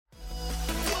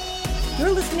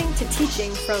You're listening to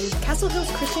teaching from Castle Hills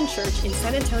Christian Church in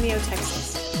San Antonio,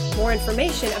 Texas. More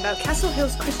information about Castle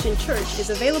Hills Christian Church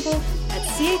is available at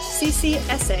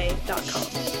chccsa.com.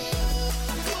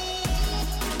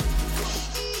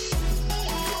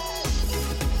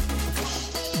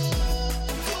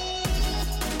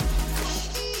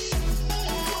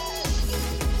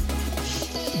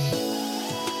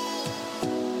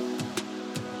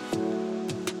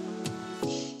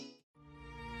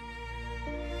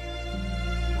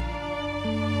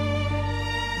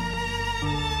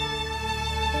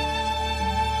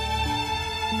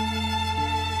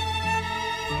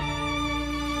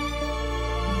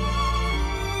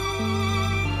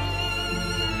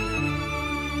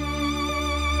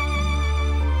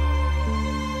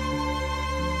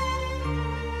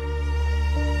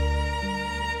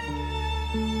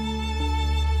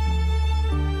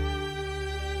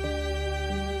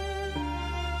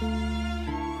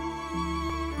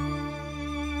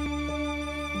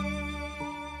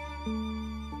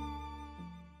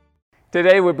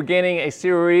 Today we're beginning a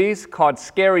series called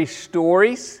Scary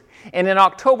Stories. And in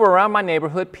October around my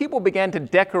neighborhood, people began to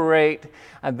decorate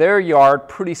their yard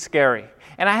pretty scary.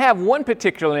 And I have one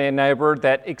particular neighbor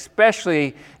that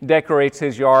especially decorates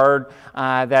his yard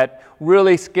that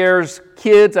really scares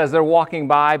kids as they're walking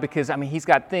by because, he's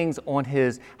got things on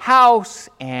his house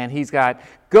and he's got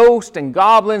ghosts and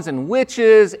goblins and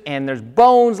witches and there's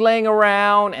bones laying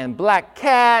around and black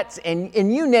cats and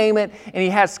you name it. And he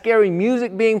has scary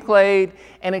music being played.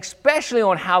 And especially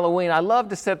on Halloween, I love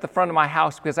to sit at the front of my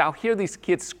house because I'll hear these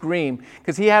kids scream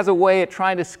because he has a way of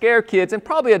trying to scare kids and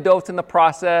probably adults in the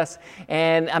process.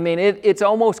 And it's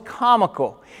almost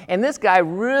comical. And this guy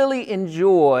really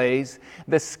enjoys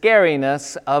the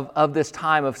scariness of this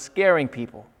time of scaring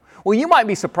people. Well, you might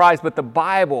be surprised, but the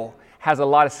Bible has a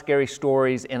lot of scary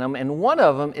stories in them. And one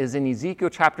of them is in Ezekiel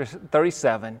chapter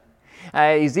 37.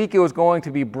 Ezekiel is going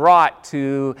to be brought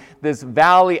to this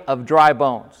valley of dry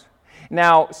bones.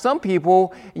 Now, some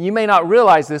people, you may not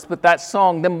realize this, but that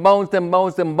song, them bones, them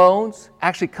bones, them bones,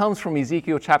 actually comes from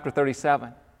Ezekiel chapter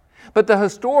 37. But the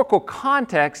historical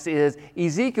context is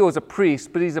Ezekiel is a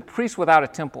priest, but he's a priest without a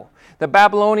temple. The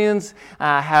Babylonians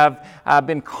have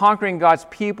been conquering God's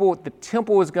people. The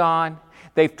temple is gone.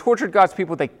 They've tortured God's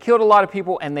people. They killed a lot of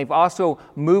people, and they've also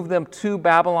moved them to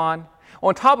Babylon.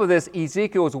 On top of this,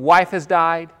 Ezekiel's wife has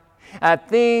died.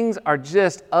 Things are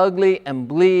just ugly and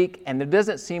bleak, and there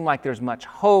doesn't seem like there's much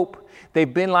hope.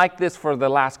 They've been like this for the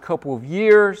last couple of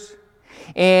years.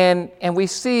 And we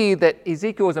see that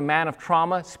Ezekiel is a man of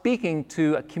trauma speaking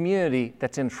to a community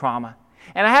that's in trauma.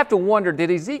 And I have to wonder, did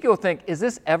Ezekiel think, is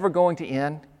this ever going to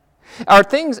end? Are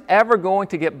things ever going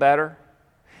to get better?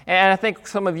 And I think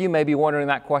some of you may be wondering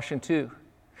that question too.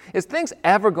 Is things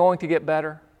ever going to get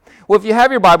better? Well, if you have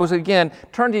your Bibles, again,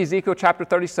 turn to Ezekiel chapter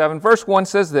 37. Verse 1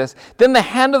 says this, "Then the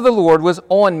hand of the Lord was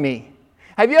on me."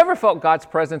 Have you ever felt God's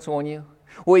presence on you?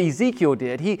 Well, Ezekiel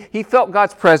did. He felt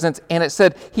God's presence, and it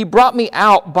said, "He brought me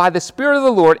out by the Spirit of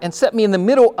the Lord and set me in the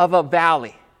middle of a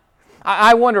valley."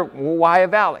 I wonder, well, why a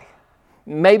valley?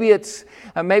 Maybe it's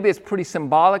pretty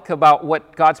symbolic about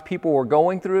what God's people were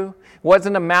going through. It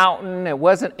wasn't a mountain, it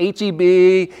wasn't HEB,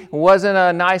 it wasn't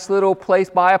a nice little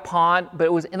place by a pond, but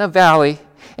it was in a valley.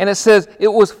 And it says,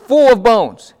 it was full of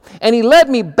bones. And he led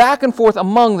me back and forth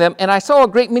among them, and I saw a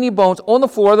great many bones on the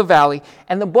floor of the valley,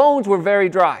 and the bones were very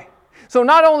dry. So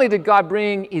not only did God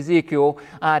bring Ezekiel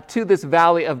to this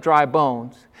valley of dry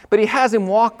bones, but he has him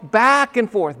walk back and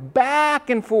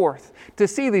forth to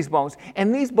see these bones.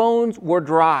 And these bones were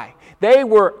dry. They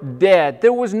were dead.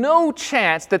 There was no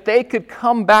chance that they could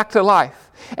come back to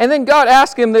life. And then God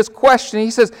asked him this question.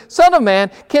 He says, "Son of man,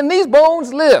 can these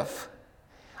bones live?"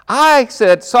 I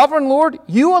said, "Sovereign Lord,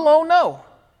 you alone know."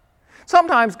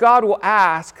 Sometimes God will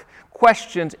ask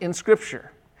questions in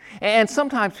Scripture. And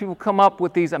sometimes people come up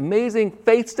with these amazing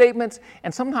faith statements,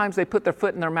 and sometimes they put their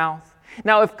foot in their mouth.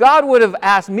 Now, if God would have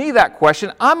asked me that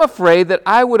question, I'm afraid that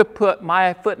I would have put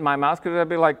my foot in my mouth because I'd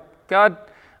be like, God,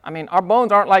 our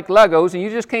bones aren't like Legos, and you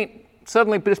just can't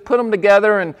suddenly just put them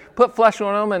together and put flesh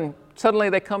on them, and suddenly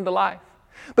they come to life.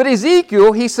 But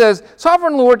Ezekiel, he says,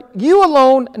 "Sovereign Lord, you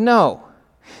alone know.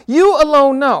 You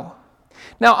alone know."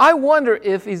 Now, I wonder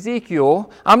if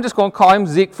Ezekiel, I'm just going to call him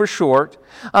Zeke for short,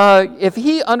 if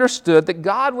he understood that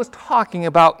God was talking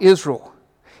about Israel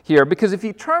here. Because if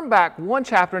you turn back one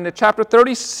chapter into chapter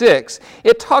 36,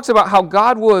 it talks about how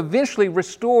God will eventually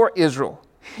restore Israel.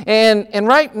 And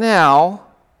right now,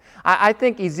 I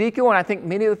think Ezekiel and I think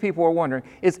many of the people are wondering,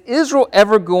 is Israel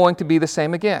ever going to be the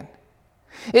same again?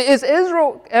 Is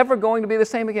Israel ever going to be the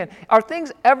same again? Are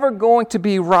things ever going to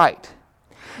be right?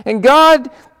 And God,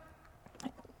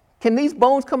 can these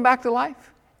bones come back to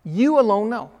life? You alone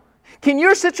know. Can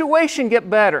your situation get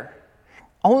better?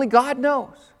 Only God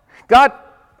knows. God,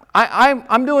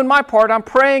 I'm doing my part. I'm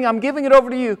praying. I'm giving it over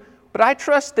to you. But I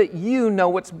trust that you know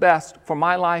what's best for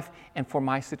my life and for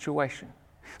my situation.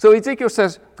 So Ezekiel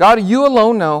says, God, you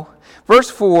alone know. Verse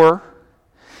 4,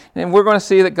 and we're going to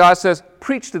see that God says,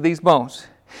 preach to these bones.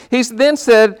 He then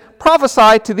said,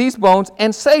 prophesy to these bones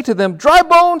and say to them, dry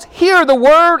bones, hear the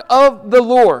word of the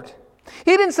Lord.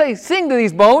 He didn't say sing to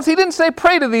these bones. He didn't say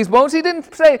pray to these bones. He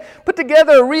didn't say put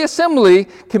together a reassembly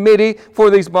committee for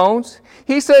these bones.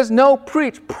 He says no,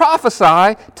 preach,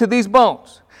 prophesy to these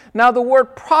bones. Now the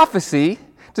word prophecy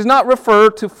does not refer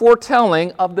to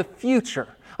foretelling of the future.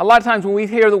 A lot of times when we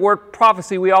hear the word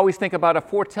prophecy, we always think about a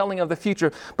foretelling of the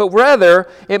future, but rather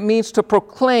it means to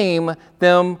proclaim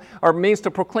them, or means to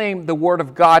proclaim the word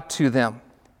of God to them.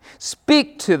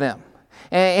 Speak to them.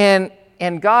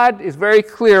 And God is very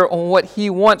clear on what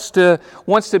He wants to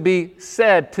be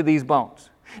said to these bones.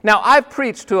 Now, I've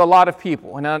preached to a lot of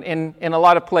people in a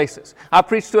lot of places. I've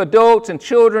preached to adults and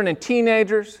children and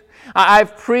teenagers.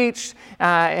 I've preached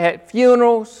at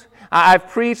funerals. I've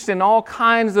preached in all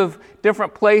kinds of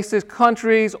different places,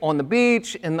 countries, on the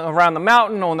beach, around the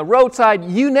mountain, on the roadside,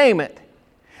 you name it.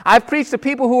 I've preached to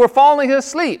people who were falling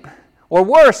asleep or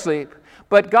were asleep,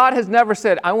 but God has never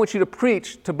said, I want you to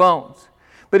preach to bones.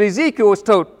 But Ezekiel was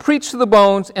told, preach to the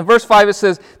bones. In verse 5 it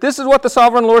says, this is what the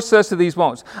sovereign Lord says to these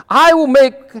bones. I will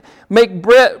make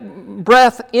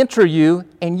breath enter you,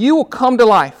 and you will come to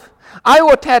life. I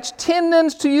will attach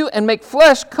tendons to you and make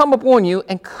flesh come upon you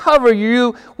and cover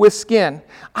you with skin.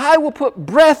 I will put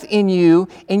breath in you,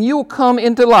 and you will come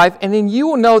into life, and then you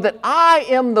will know that I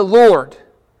am the Lord.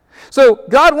 So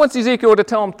God wants Ezekiel to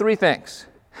tell him three things.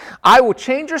 I will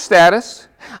change your status.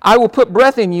 I will put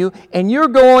breath in you, and you're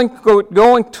going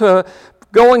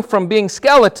from being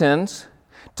skeletons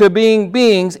to being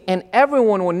beings, and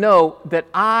everyone will know that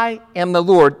I am the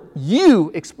Lord. You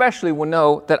especially will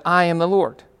know that I am the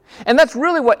Lord. And that's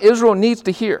really what Israel needs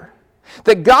to hear.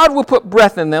 That God will put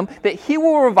breath in them, that He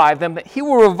will revive them, that He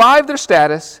will revive their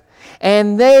status,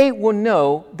 and they will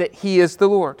know that He is the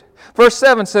Lord. Verse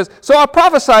 7 says, so I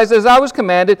prophesied as I was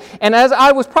commanded, and as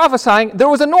I was prophesying, there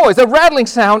was a noise, a rattling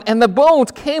sound, and the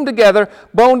bones came together,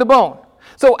 bone to bone.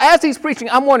 So as he's preaching,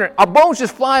 I'm wondering, are bones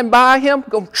just flying by him?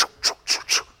 Go,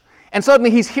 and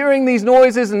suddenly he's hearing these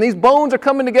noises, and these bones are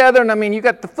coming together, and I mean, you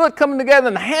got the foot coming together,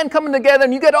 and the hand coming together,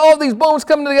 and you got all these bones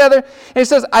coming together. And he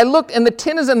says, I looked, and the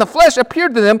tendons and the flesh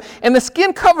appeared to them, and the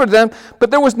skin covered them, but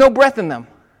there was no breath in them.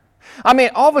 I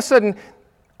mean, all of a sudden,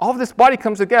 all of this body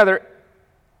comes together,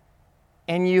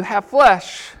 and you have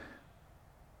flesh,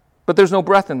 but there's no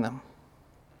breath in them.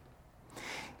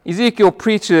 Ezekiel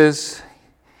preaches,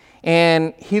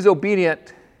 and he's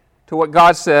obedient to what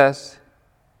God says.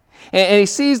 And he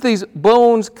sees these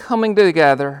bones coming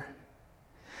together.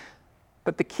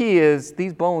 But the key is,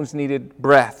 these bones needed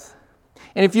breath.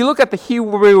 And if you look at the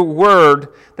Hebrew word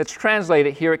that's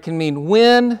translated here, it can mean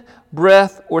wind,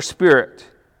 breath, or spirit.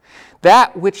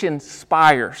 That which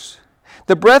inspires.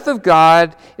 The breath of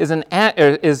God is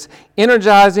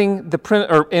energizing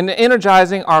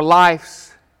our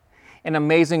lives in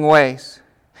amazing ways.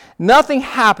 Nothing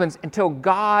happens until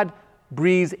God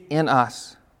breathes in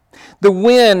us. The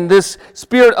wind, this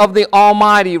Spirit of the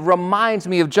Almighty, reminds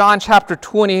me of John chapter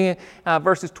 20,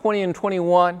 verses 20 and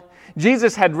 21.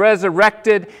 Jesus had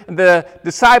resurrected. The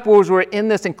disciples were in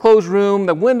this enclosed room.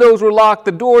 The windows were locked.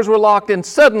 The doors were locked. And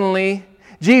suddenly,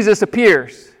 Jesus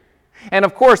appears. And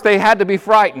of course, they had to be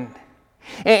frightened.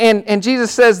 And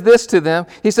Jesus says this to them.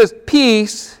 He says,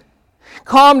 peace,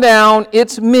 calm down,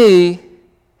 it's me.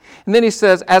 And then he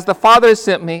says, as the Father has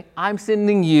sent me, I'm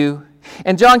sending you.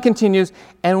 And John continues,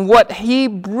 and what he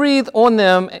breathed on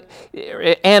them,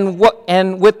 and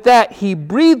with that he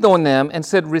breathed on them and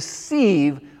said,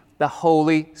 receive the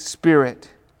Holy Spirit.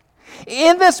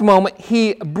 In this moment,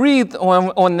 he breathed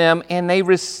on them, and they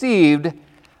received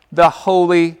the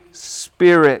Holy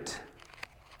Spirit.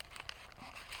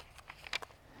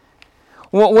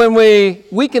 When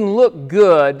we can look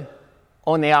good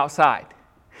on the outside.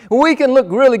 We can look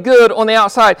really good on the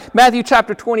outside. Matthew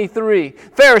chapter 23.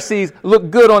 Pharisees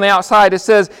look good on the outside. It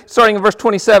says, starting in verse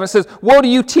 27, it says, woe to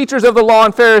you teachers of the law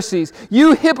and Pharisees,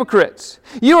 you hypocrites!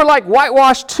 You are like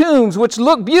whitewashed tombs, which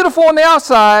look beautiful on the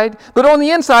outside, but on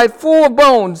the inside full of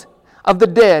bones of the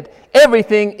dead.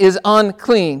 Everything is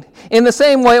unclean. In the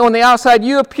same way, on the outside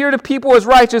you appear to people as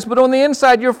righteous, but on the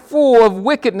inside you're full of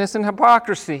wickedness and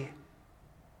hypocrisy.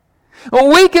 Well,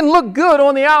 we can look good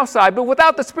on the outside, but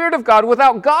without the Spirit of God,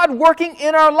 without God working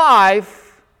in our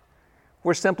life,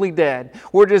 we're simply dead.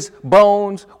 We're just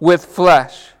bones with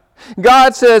flesh.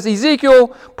 God says, Ezekiel,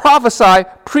 prophesy,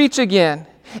 preach again.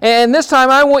 And this time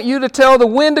I want you to tell the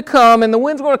wind to come, and the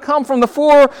wind's going to come from the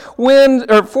four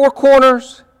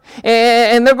corners.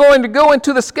 And they're going to go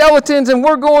into the skeletons, and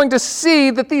we're going to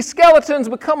see that these skeletons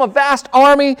become a vast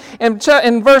army. And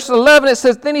in verse 11 it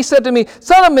says, "Then he said to me,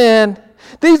 Son of man,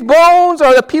 these bones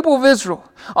are the people of Israel.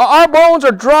 Our bones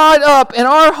are dried up, and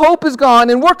our hope is gone,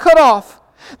 and we're cut off.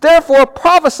 Therefore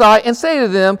prophesy and say to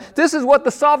them, this is what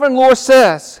the sovereign Lord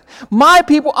says. My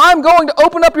people, I'm going to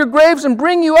open up your graves and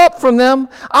bring you up from them.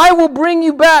 I will bring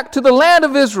you back to the land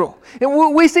of Israel."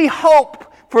 And we see hope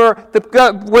for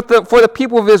the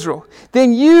people of Israel.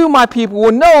 "Then you, my people,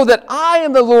 will know that I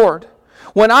am the Lord.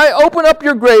 When I open up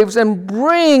your graves and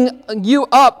bring you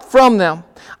up from them,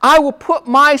 I will put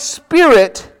my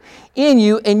spirit in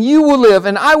you, and you will live,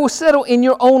 and I will settle in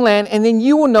your own land, and then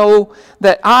you will know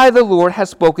that I, the Lord, have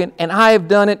spoken, and I have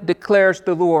done it, declares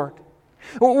the Lord."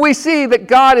 We see that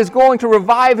God is going to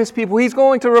revive His people. He's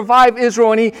going to revive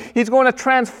Israel, and He's going to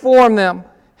transform them.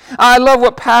 I love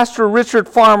what Pastor Richard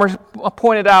Farmer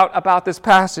pointed out about this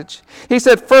passage. He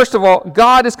said, first of all,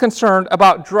 God is concerned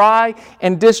about dry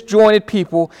and disjointed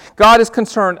people. God is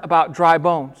concerned about dry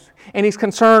bones, and He's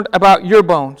concerned about your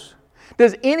bones.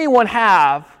 Does anyone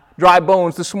have dry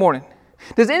bones this morning?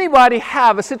 Does anybody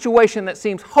have a situation that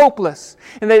seems hopeless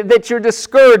and that you're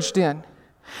discouraged in?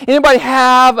 Anybody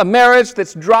have a marriage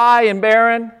that's dry and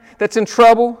barren, that's in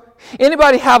trouble?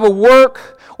 Anybody have a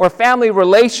work or family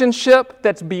relationship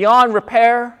that's beyond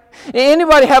repair?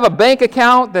 Anybody have a bank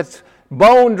account that's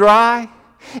bone dry?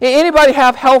 Anybody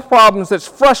have health problems that's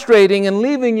frustrating and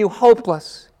leaving you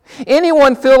hopeless?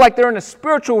 Anyone feel like they're in a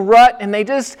spiritual rut and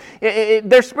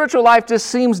their spiritual life just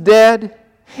seems dead?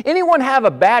 Anyone have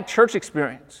a bad church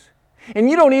experience and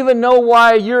you don't even know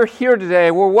why you're here today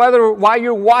or why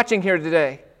you're watching here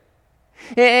today?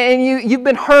 And you've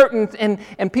been hurt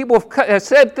and people have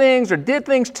said things or did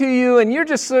things to you, and you're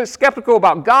just so skeptical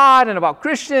about God and about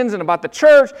Christians and about the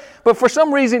church, but for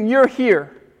some reason you're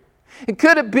here. And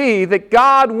could it be that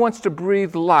God wants to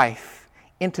breathe life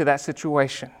into that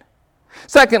situation?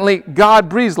 Secondly, God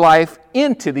breathes life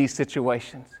into these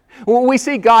situations. We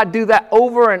see God do that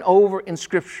over and over in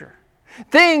Scripture.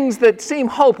 Things that seem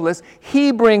hopeless,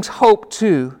 He brings hope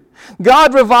to.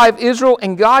 God revived Israel,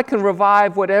 and God can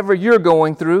revive whatever you're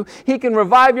going through. He can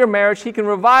revive your marriage. He can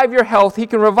revive your health. He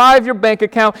can revive your bank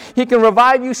account. He can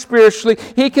revive you spiritually.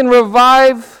 He can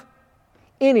revive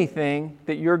anything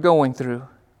that you're going through.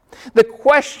 The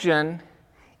question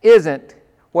isn't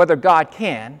whether God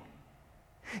can.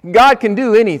 God can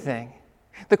do anything.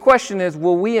 The question is,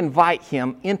 will we invite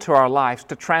Him into our lives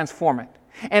to transform it?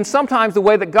 And sometimes the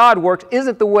way that God works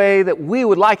isn't the way that we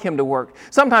would like Him to work.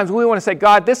 Sometimes we want to say,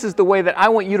 God, this is the way that I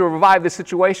want you to revive this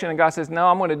situation. And God says, no,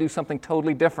 I'm going to do something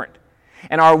totally different.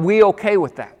 And are we okay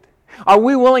with that? Are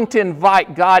we willing to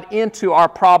invite God into our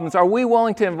problems? Are we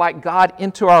willing to invite God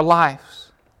into our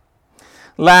lives?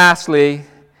 Lastly,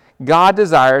 God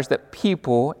desires that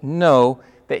people know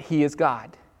that He is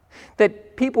God.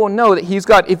 That people know that He's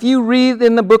God. If you read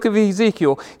in the book of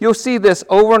Ezekiel, you'll see this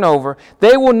over and over.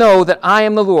 They will know that I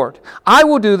am the Lord. I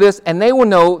will do this, and they will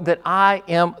know that I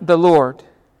am the Lord.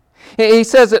 He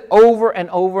says it over and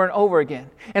over and over again.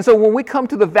 And so when we come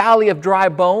to the valley of dry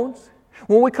bones,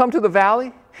 when we come to the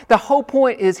valley, the whole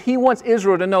point is He wants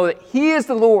Israel to know that He is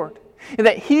the Lord, and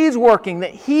that He's working,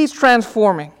 that He's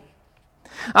transforming.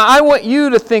 I want you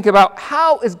to think about,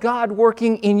 how is God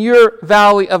working in your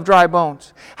valley of dry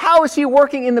bones? How is He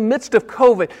working in the midst of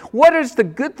COVID? What is the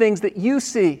good things that you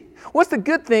see? What's the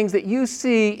good things that you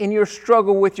see in your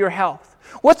struggle with your health?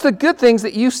 What's the good things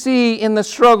that you see in the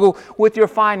struggle with your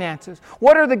finances?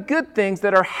 What are the good things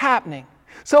that are happening?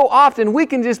 So often we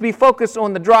can just be focused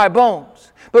on the dry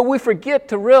bones, but we forget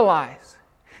to realize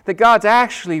that God's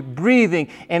actually breathing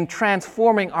and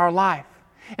transforming our life.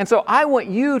 And so I want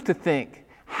you to think,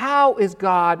 how is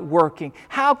God working?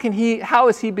 How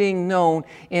is He being known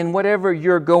in whatever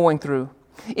you're going through?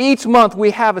 Each month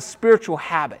we have a spiritual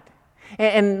habit.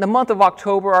 And the month of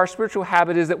October, our spiritual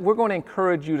habit is that we're going to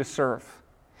encourage you to serve.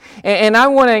 And I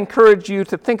want to encourage you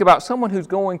to think about someone who's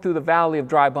going through the valley of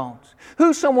dry bones.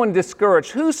 Who's someone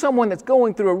discouraged? Who's someone that's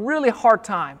going through a really hard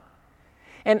time?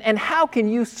 And how can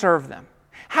you serve them?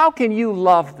 How can you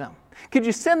love them? Could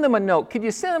you send them a note? Could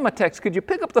you send them a text? Could you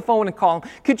pick up the phone and call them?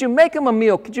 Could you make them a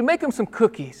meal? Could you make them some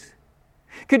cookies?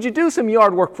 Could you do some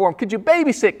yard work for them? Could you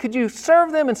babysit? Could you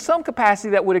serve them in some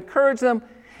capacity that would encourage them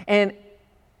and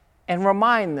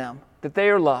remind them that they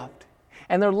are loved?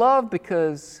 And they're loved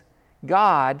because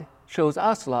God shows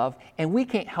us love, and we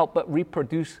can't help but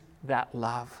reproduce that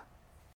love.